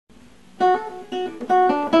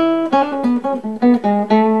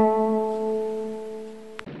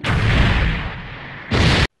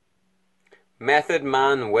Method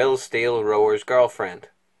Man will steal Rower's girlfriend.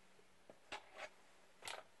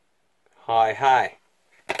 Hi.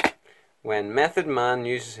 When Method Man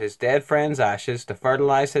uses his dead friend's ashes to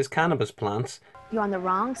fertilize his cannabis plants... You're on the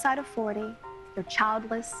wrong side of 40, you're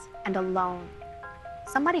childless and alone.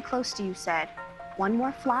 Somebody close to you said, one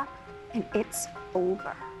more flop and it's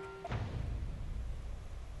over.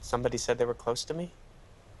 Somebody said they were close to me?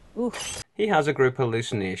 Oof. He has a group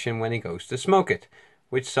hallucination when he goes to smoke it,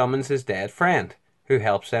 which summons his dead friend, who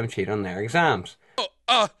helps them cheat on their exams.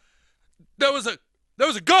 There was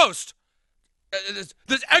a ghost!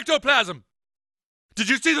 There's ectoplasm! Did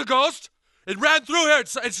you see the ghost? It ran through here,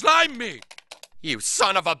 it slimed me! You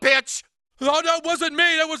son of a bitch! Oh, that wasn't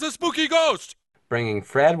me, that was a spooky ghost! Bringing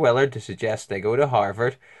Fred Willard to suggest they go to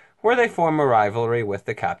Harvard, where they form a rivalry with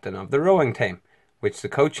the captain of the rowing team, which the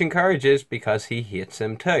coach encourages because he hates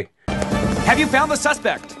him too. Have you found the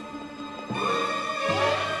suspect?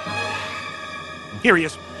 Here he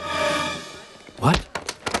is. What?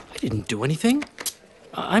 I didn't do anything.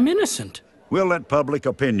 I'm innocent. We'll let public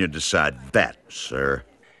opinion decide that, sir.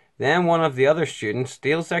 Then one of the other students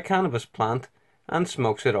steals their cannabis plant and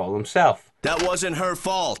smokes it all himself. That wasn't her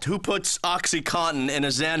fault. Who puts OxyContin in a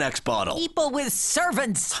Xanax bottle? People with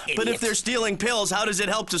servants, But if they're stealing pills, how does it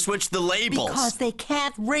help to switch the labels? Because they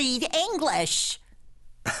can't read English.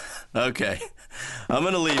 Okay. I'm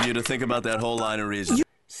gonna leave you to think about that whole line of reasoning.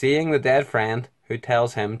 Seeing the dead friend, who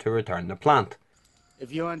tells him to return the plant.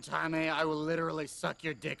 If you untie me, I will literally suck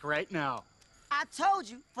your dick right now. I told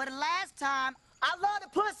you, for the last time, I love the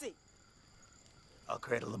pussy. I'll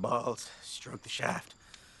cradle the balls, stroke the shaft,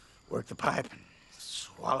 work the pipe, and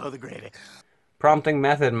swallow the gravy. Prompting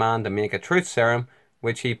Method Man to make a truth serum,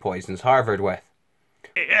 which he poisons Harvard with.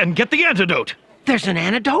 And get the antidote. There's an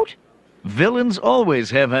antidote? Villains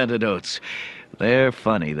always have antidotes. They're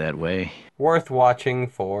funny that way. Worth watching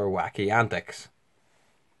for wacky antics.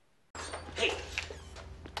 Hey,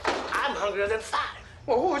 I'm hungrier than fire.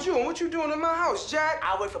 Well, who are you and what you doing in my house, Jack?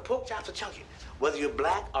 I wait for pork chops or chunky. Whether you're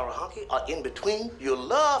black or a hunky or in between, you'll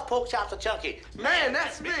love pork chops or chunky. Man,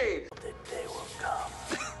 that's me. The day will come.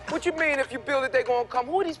 What you mean if you build it, they gonna come?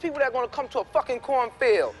 Who are these people that gonna come to a fucking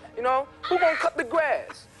cornfield? You know? Who gonna cut the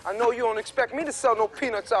grass? I know you don't expect me to sell no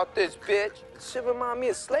peanuts out this, bitch. Shit remind me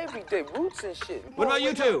of slavery day, roots and shit. What about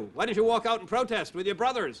you two? Why didn't you walk out and protest with your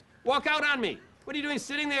brothers? Walk out on me. What are you doing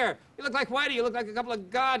sitting there? You look like Whitey. You look like a couple of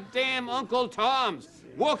goddamn Uncle Toms.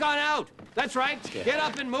 Walk on out. That's right. Get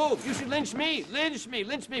up and move. You should lynch me. Lynch me.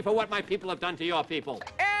 Lynch me for what my people have done to your people.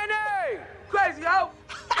 Annie! Crazy, yo!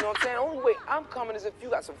 You know what I'm saying? The only way I'm coming is if you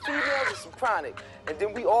got some females and some chronic, and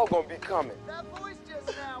then we all gonna be coming. That voice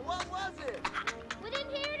just now, what was it? We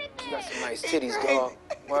didn't hear anything. You got some nice titties, dog.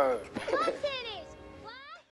 Word.